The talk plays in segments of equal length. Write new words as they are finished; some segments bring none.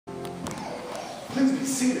Please be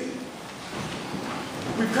seated.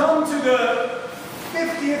 We've come to the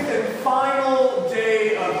 50th and final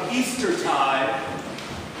day of Eastertide.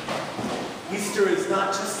 Easter is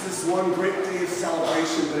not just this one great day of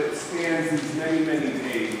celebration, but it spans these many, many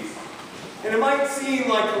days. And it might seem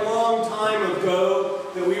like a long time ago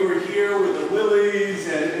that we were here with the lilies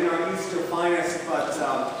and in our Easter finest, but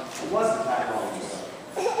it wasn't that long ago.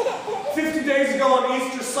 50 days ago on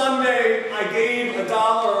Easter Sunday, I gave a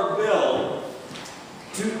 $1 bill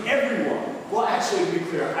to everyone. Well, actually, to be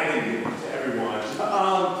clear, I didn't give it to everyone. A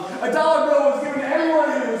 $1 bill was given to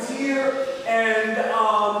everyone who was here, and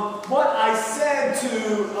what I said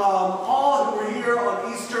to all who were here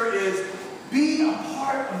on Easter is, be a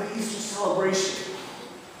part of the Easter celebration.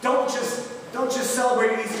 Don't just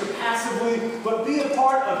celebrate Easter passively, but be a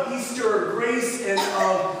part of Easter grace and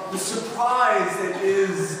of the surprise that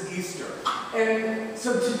is Easter. And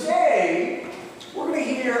so today, we're going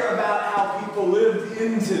to hear about how people lived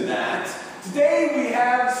into that. Today we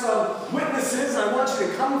have some witnesses. I want you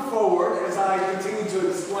to come forward as I continue to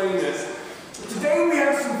explain this. Today we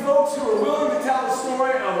have some folks who are willing to tell the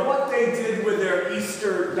story of what they did with their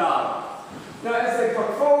Easter dollar. Now as they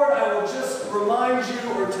come forward, I will just remind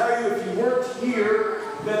you or tell you if you weren't here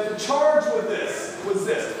that the charge with this was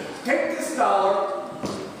this. Take this dollar,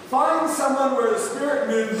 find someone where the Spirit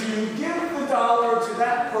moves you, give the dollar to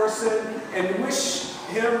that person and wish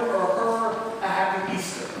him or her a happy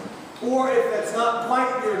Easter. Or if that's not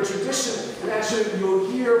quite your tradition, and actually you'll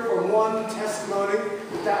hear from one testimony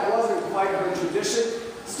that wasn't quite her tradition,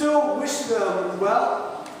 still wish them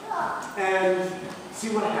well and see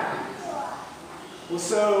what happens. Well,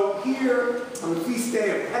 so here on the feast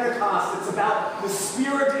day of Pentecost, it's about the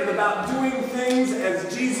Spirit and about doing things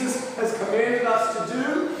as Jesus has commanded us to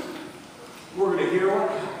do. We're going to hear what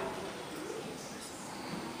happens.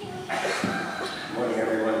 Good morning,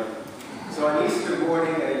 everyone. So on Easter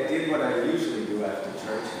morning, I did what I usually do after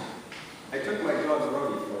church. I took my dog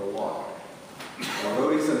Rhodey for a walk. Now,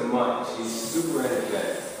 Rhodey's a mutt. She's super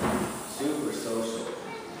energetic, super social.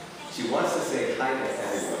 She wants to say hi to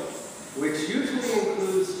everyone, which usually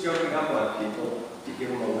includes jumping up on people to give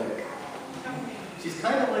them a lick. She's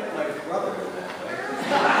kind of like my brother in that way.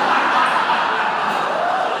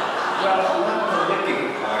 Well, not the licking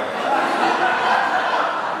part.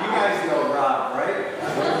 You guys know Rob, right?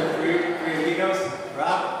 One of the three amigos.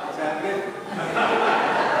 Rob, what's happening?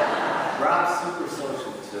 Rob's super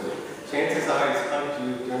social too. Chances are he's come to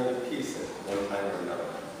you during the peace at one time or another.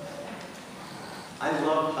 I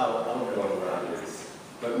love how outgoing Rob is.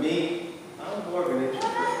 But me, I'm more of an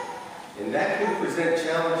introvert. And that can present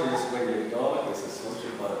challenges when your dog is a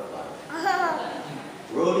social butterfly.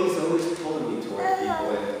 Rhodey's always pulling me toward people,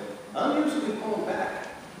 and I'm usually pulling back.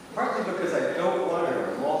 Partly because I don't want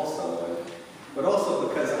her to maul someone, but also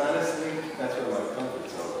because, honestly, that's where my comfort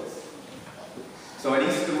zone is. So on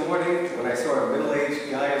Easter morning, when I saw a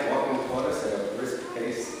middle-aged guy walking toward us at a brisk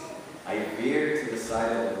pace, I veered to the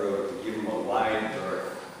side of the road to give him a wide berth.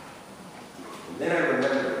 And then I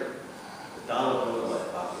remembered the $1 bill in my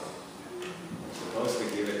pocket. I'm supposed to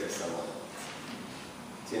give it to someone.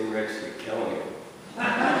 Tim Rich, you're killing me.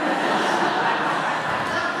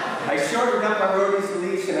 I shortened up my Rhodey's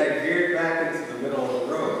leash and I veered back into the middle of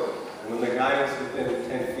the road. And when the guy was within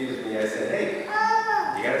 10 feet of me, I said, hey,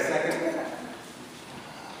 you got a second?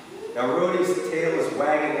 Now Rhodey's tail is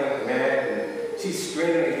wagging like mad and she's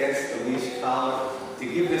straining against the leash collar to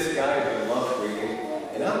give this guy the love greeting.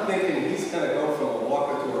 And I'm thinking he's going to go from a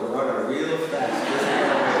walker to a runner real fast just to get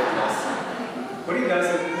away from us. But he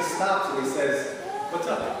doesn't. He stops and he says, what's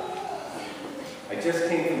up? I just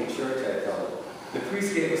came from church, I tell him. The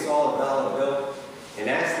priest gave us all a $1 bill and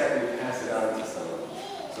asked that we pass it on to someone.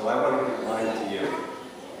 So I want to give mine to you.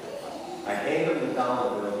 I hand him the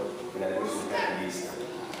 $1 bill and I wish him happy Easter.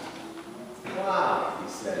 Wow, he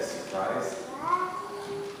says, surprised.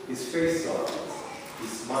 His face softens. He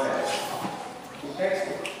smiles. He thanks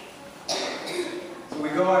me. So we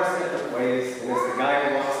go our separate ways, and as the guy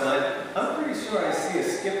walks on, I'm pretty sure I see a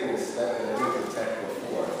skipping step that I didn't detect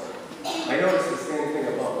before. I notice the same thing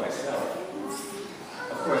about myself.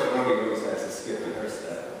 Of course, Rhodey always has a skip in her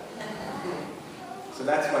step. So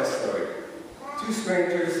that's my story. Two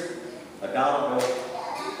strangers, a $1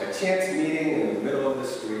 bill, a chance meeting in the middle of the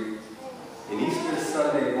street, an Easter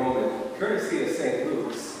Sunday moment, courtesy of St.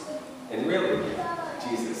 Luke's, and really,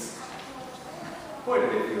 Jesus. Boy,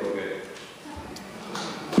 did it feel good.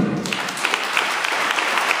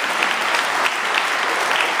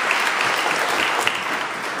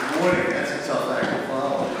 Good morning. That's a tough act to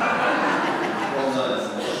follow. Well done.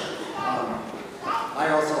 I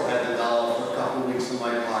also had the $1 for a couple weeks in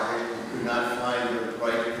my pocket and could not find the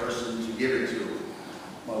right person to give it to.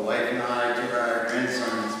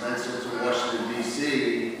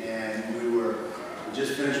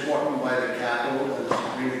 up by the Capitol and the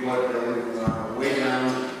Supreme Court building. We were on our way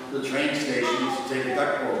down to the train station to take a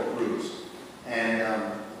duck boat cruise. And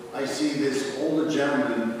I see this older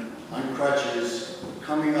gentleman on crutches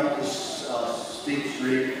coming up this steep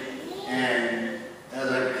street, and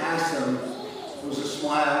as I passed him, there was a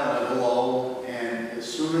smile and a hello, and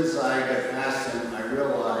as soon as I got past him, I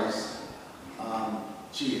realized,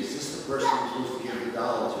 gee, is this the person I'm supposed to give the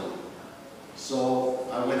dollar to? So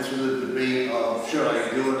I went through the debate of should I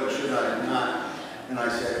do it or should I not, and I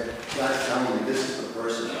said, God's telling me this is the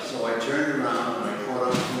person. So I turned around and I caught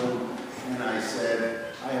up to him, and I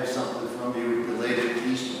said, I have something from you, belated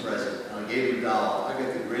Easter present. And I gave him $1. I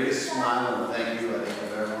got the greatest smile and thank you I think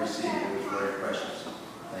I've ever received. It was very precious.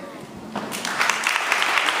 Thank you.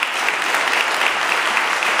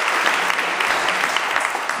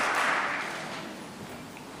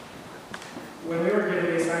 When we were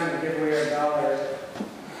getting assigned to give away $1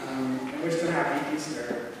 and wished them happy Easter,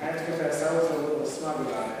 I have to confess I was a little smug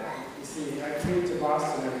about it. You see, I commute to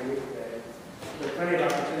Boston every weekday. There are plenty of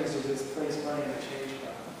opportunities to just place money in a change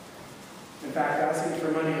box. In fact, asking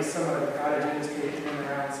for money is somewhat of a cottage industry in and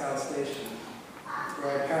around South Station,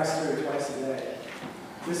 where I pass through twice a day.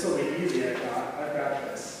 This will be easy, I thought. I've got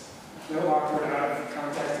this. No awkward out of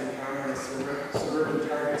context encounter in a suburban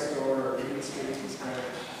Target store or Main Street in Spanish.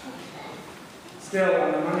 Still,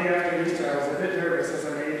 on the Monday after Easter, I was a bit nervous as I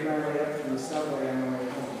made my way up from the subway on my way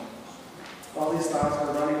home. All these thoughts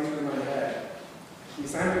were running through my head. The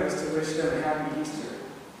assignment was to wish them a happy Easter.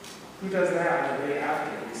 Who does that on the day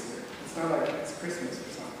after Easter? It's not like it's Christmas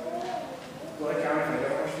or something. Will it count if I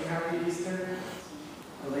don't wish them happy Easter?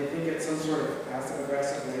 Will they think it's some sort of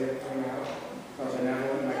passive-aggressive way to point out how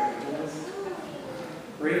benevolent my religion is?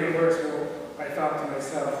 Or even worse, I thought to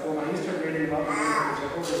myself, will my Easter greeting welcome me to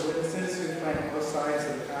Jehovah's Witnesses who flank both sides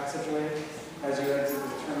of the passageway as you exit the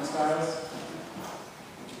turnstiles?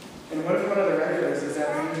 And what if one of the regulars is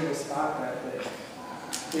at the usual spot that day?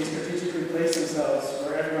 They strategically place themselves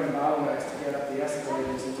where everyone bottlenecks to get up the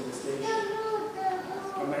escalators into the station.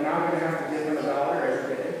 Am I now going to have to give them $1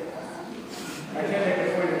 every day? I can't make a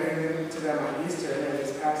point of giving to them on Easter and then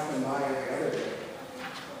just pass them by every other day.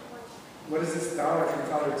 What is this $1 from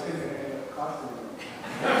Father Tim going to end up costing them?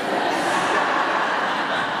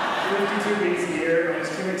 52 weeks a year,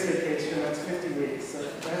 minus 2 weeks vacation, that's 50 weeks. So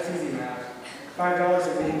that's easy math. $5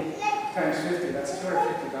 a week times 50, that's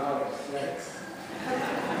 $250. Yikes.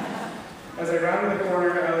 As I rounded the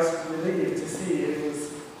corner, I was relieved to see it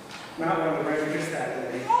was not one of the regulars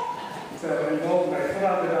that day. So emboldened, I pulled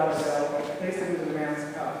out the dollar bill, I placed it into the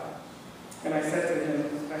man's cup, and I said to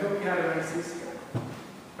him, I hope you had a nice Easter.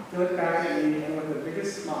 He looked back at me, and with the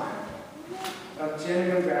biggest smile of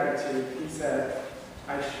genuine gratitude, he said,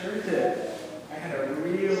 I sure did. I had a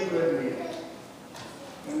real good meal.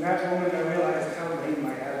 In that moment, I realized how lame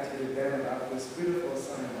my attitude had been about this beautiful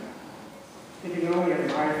assignment. Thinking only of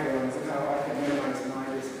my feelings and how I could minimize my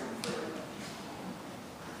discomfort.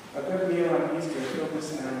 A good meal on Easter filled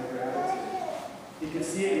this man with gratitude. You could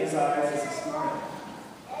see it in his eyes as he smiled.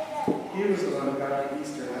 He was the one who got the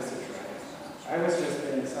Easter message right. I was just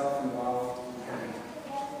being self-involved and petty.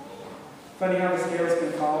 Funny how the scales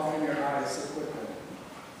can fall from your eyes so quickly.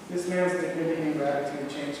 This man's dignity and gratitude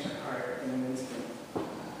changed my heart in an instant.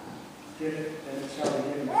 Give it, and it shall be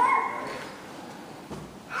given to you, right?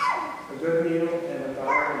 A good meal and $1 in a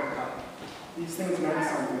cup. These things meant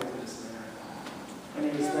something to this man, and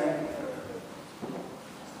he was thankful for it.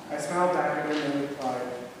 I smiled back at him and replied,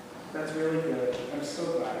 that's really good. I'm so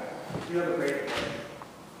glad. You have a great day.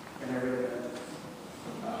 And I really meant it.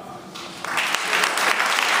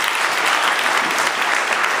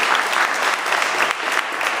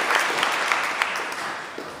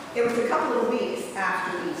 It was a couple of weeks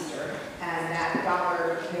after Easter, and that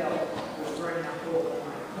dollar bill was burning a hole in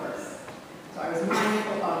my purse. So I was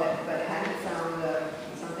mindful of it, but hadn't found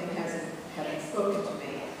something hadn't spoken to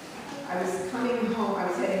me. I was coming home, I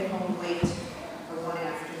was heading home late one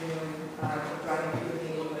afternoon, driving through the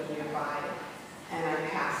neighborhood nearby, and I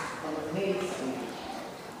passed a lemonade stand.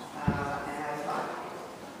 And I thought,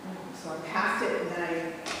 so I passed it, and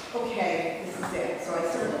then okay, this is it. So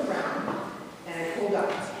I circled around, and I pulled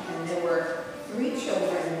up, and there were 3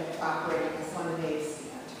 children operating this lemonade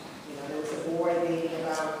stand. You know, there was a boy maybe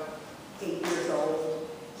about 8 years old,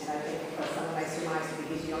 and I think someone I surmised to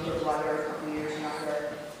be his younger brother, a couple years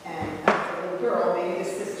younger, and a little girl, maybe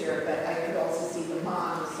his sister, but I could also see the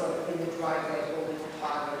mom sort of in the driveway holding the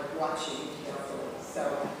toddler, watching carefully.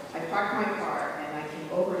 So I parked my car, and I came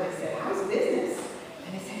over and I said, how's business?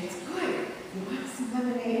 And they said, it's good. You want some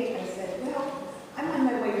lemonade? I said, well, I'm on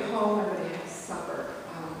my way home. I'm going to have supper.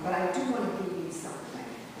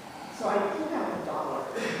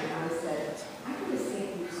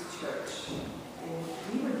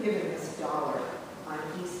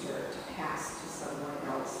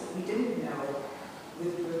 we didn't know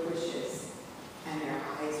with wishes and their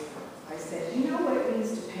eyes were. I said, you know what it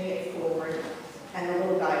means to pay it forward? And the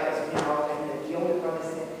little guy goes, no, and the older brother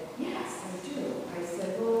said, yes, I do. I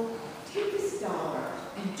said, well, take this dollar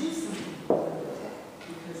and do something good with it,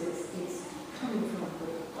 because it's coming from a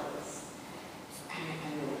good place.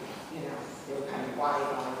 And you know, they were kind of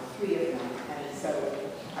wide-eyed, the three of them, and so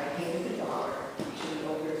I handed the dollar to the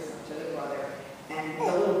older son, to the brother, and the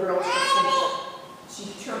little girl she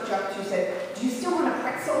chirped up, she said, do you still want a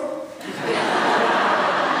pretzel?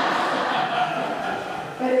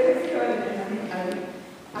 But it was good, and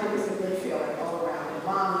I was a good feeling all around. And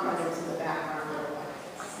Mom kind of was in the background a little like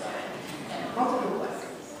this. So, multiple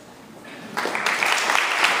blessings.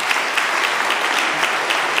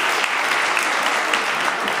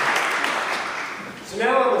 So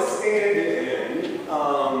now I'm a stand-in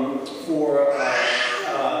for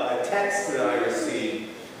a text that I received.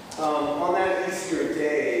 On that Easter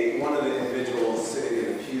day, one of the individuals sitting in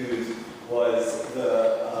the pews was the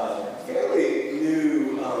fairly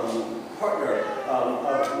new partner of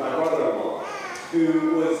my brother-in-law,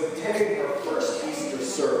 who was attending her first Easter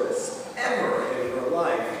service ever in her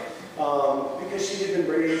life because she had been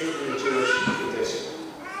raised in the Jewish tradition.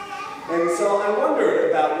 And so I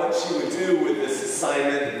wondered about what she would do with this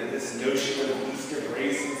assignment and this notion of Easter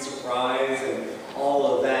grace and surprise and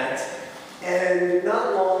all of that. And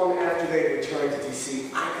not long after they returned to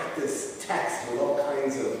DC, I got this text with all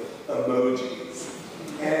kinds of emojis.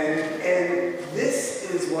 And this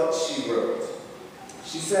is what she wrote.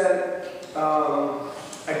 She said,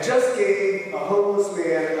 I just gave a homeless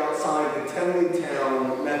man outside the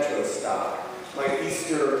Tenleytown metro stop my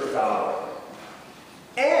Easter dollar.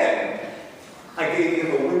 And I gave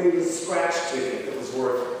him a winning scratch ticket that was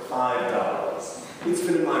worth $5. It's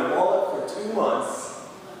been in my wallet for 2 months.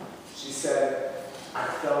 She said, I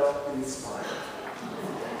felt inspired.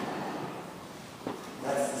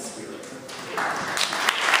 That's the spirit.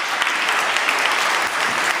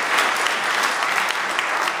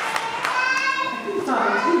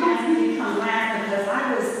 Because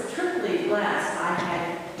I was triply blessed. I had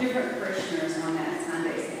different parishioners on that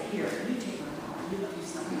Sunday say, here, you take my dollar, you do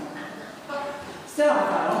something like that. So I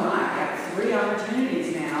thought, oh my, I got 3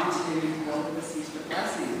 opportunities now to go to this Easter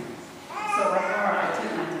blessing. So like, all right, I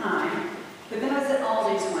took my time. But then I was at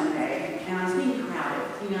Aldi's one day, and I was being crowded.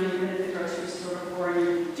 You know, you've been at the grocery store before, and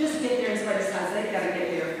you just get there, and somebody decides they've got to get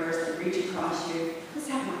there first and reach across you. This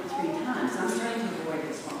happened like 3 times. So I'm starting to avoid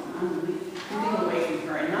this woman. I'm moving away from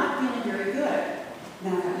her and not feeling very good. And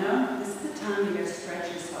I thought, no, this is the time you got to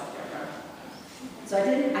stretch yourself there. So I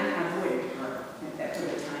avoided her for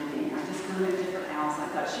the time being. I just kind of went different aisles. I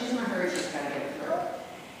thought, she's in a hurry, she's got to get through.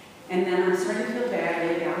 And then I'm starting to feel bad,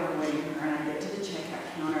 maybe I'm avoiding her, and I get to the checkout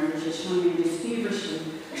counter, and they're just showing me just feverishly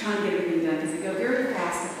trying to get everything done, because they go very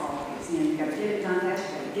fast at all of these. You know, you've got to get it done that, you've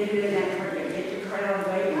got to get it in that cart, you've got to get your cart out of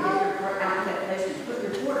the way, and get your cart out of that place, and put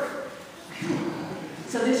your order.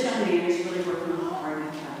 So this young man is really working hard, and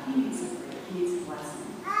I thought, he needs some fruit, he needs a blessing.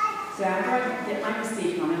 So after I get my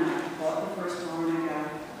receipt from him, I pull up the first one, and I go,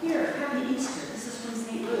 here, Happy Easter, this is from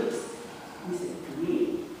St. Luke's. And he said, for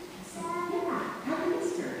me? I said, yeah, Happy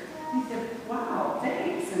Easter. He said, wow,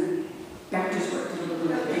 thanks. And Baptist work a little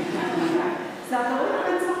bit. So I thought, well,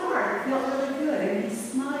 that's so hard. It felt really good. And he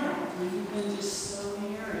smiled. And he'd been just so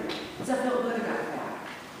merry. So I felt good about that.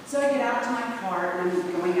 So I get out to my car, and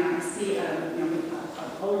I'm going out and see an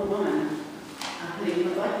old woman putting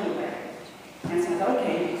her lucky away. And so I thought,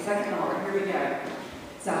 okay, $2, here we go.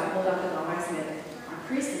 So I pulled up the dollar. I said, our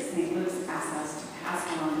priest at St. Luke's asked us to pass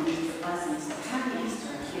along the Easter blessing. So Happy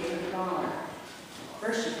Easter. I gave her $1.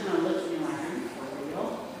 First, she kind of looked at me like, are you for real?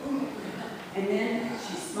 And then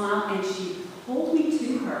she smiled, and she pulled me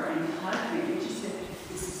to her and hugged me, and she said,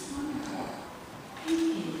 this is wonderful. Thank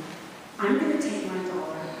you. I'm going to take my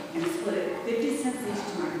 $1 and split it 50 cents each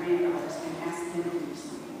to my granddaughters and ask them to do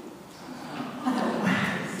something. I thought,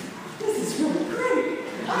 wow, this is really great.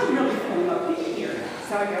 I'm really feeling okay here.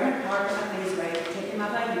 So I go in the car, put my things away, taking my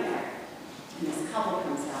baby back. And this couple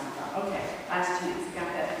comes out. I thought, okay, last chance. I got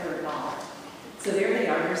that $3. So there they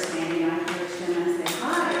are, they're standing, and I approach them and I say,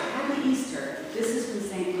 hi, Happy Easter. This is from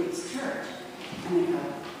St. Luke's Church. And they go,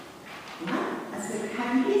 what? I said,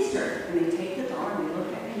 Happy Easter. And they take the $1 and they look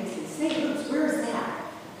at me and they say, St. Luke's, where is that?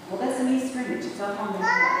 Well, that's an East Greenwich. It's up on the hill.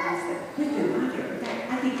 And I said, we've been right there.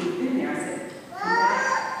 I think we've been there. I said, come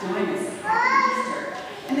back, join us. Happy Easter.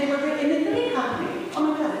 And they were great. And then they hugged me. Oh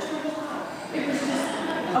my God, a triple hug. It was just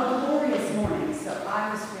a glorious morning. So I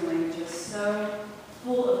was feeling just so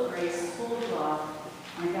full of grace, full of love.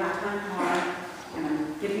 I got to my car, and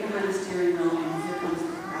I'm getting behind the steering wheel, and here comes the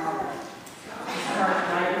crowd. Started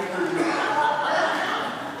right in front of me.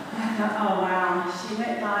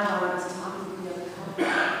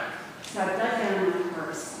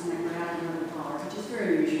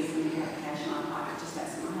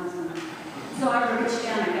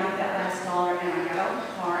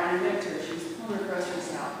 I met her. She was pulling her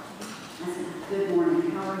groceries out. I said, "Good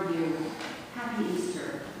morning. How are you? Happy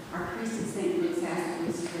Easter. Our priest at St. Luke's asked me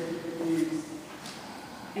to spread the good news."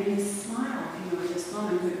 And he smiled, this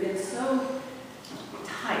woman who had been so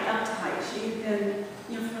uptight. She had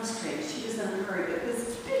been, frustrated. She was in a hurry, but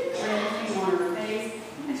this big grin came on her face.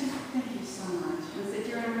 And she said, "Thank you so much." And I said,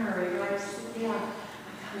 "You're in a hurry, right?" She said, "Yeah.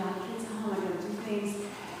 I got my kids home. I got to do things.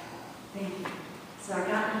 Thank you." So I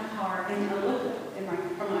got in the car and I looked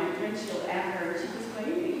from my windshield at her. She was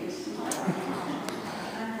waving and she smiled.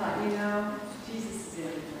 And I thought, Jesus is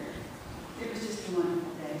everywhere. It was just a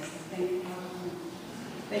wonderful day. So thank you.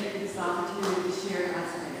 Thank you for this opportunity to share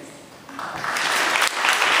God's grace.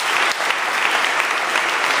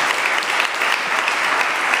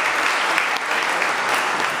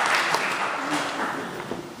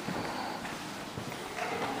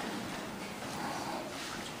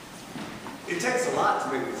 It takes a lot to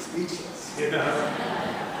make me speechless,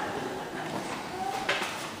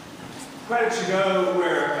 Credit should go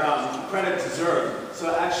where credit deserved.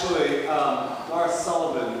 So actually, Laura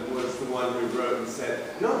Sullivan was the one who wrote and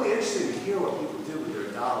said, it'll be interesting to hear what people do with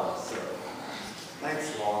their dollars. So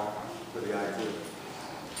thanks, Laura, for the idea.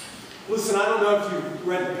 Listen, I don't know if you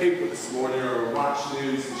read the paper this morning or watched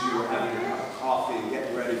news as you were having a cup of coffee and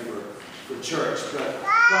getting ready for church, but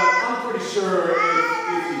I'm pretty sure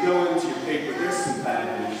if you go into your paper, there's some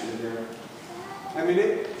bad news in there. I mean,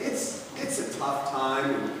 it's a tough time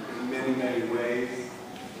in many, many ways.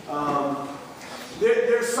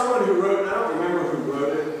 There's someone who wrote, and I don't remember who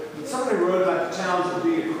wrote it, but someone who wrote about the challenge of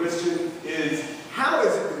being a Christian is, how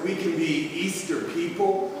is it that we can be Easter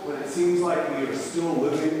people when it seems like we are still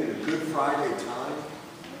living in a Good Friday time?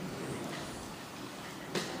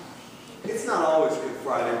 It's not always Good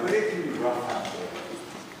Friday, but it can be rough out there.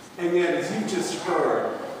 And yet, as you just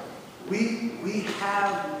heard, we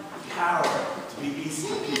have power to be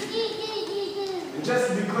Easter people. And just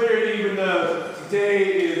to be clear, even though today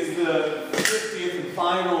is the 50th and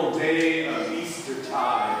final day of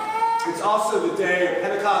Eastertide, it's also the day of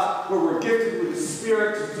Pentecost where we're gifted with the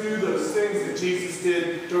Spirit to do those things that Jesus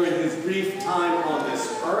did during his brief time on this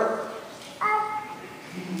earth.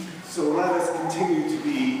 So let us continue to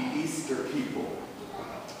be Easter people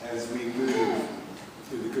as we move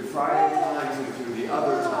through the Good Friday times and through the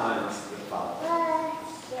other times that follow.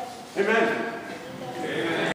 Amen.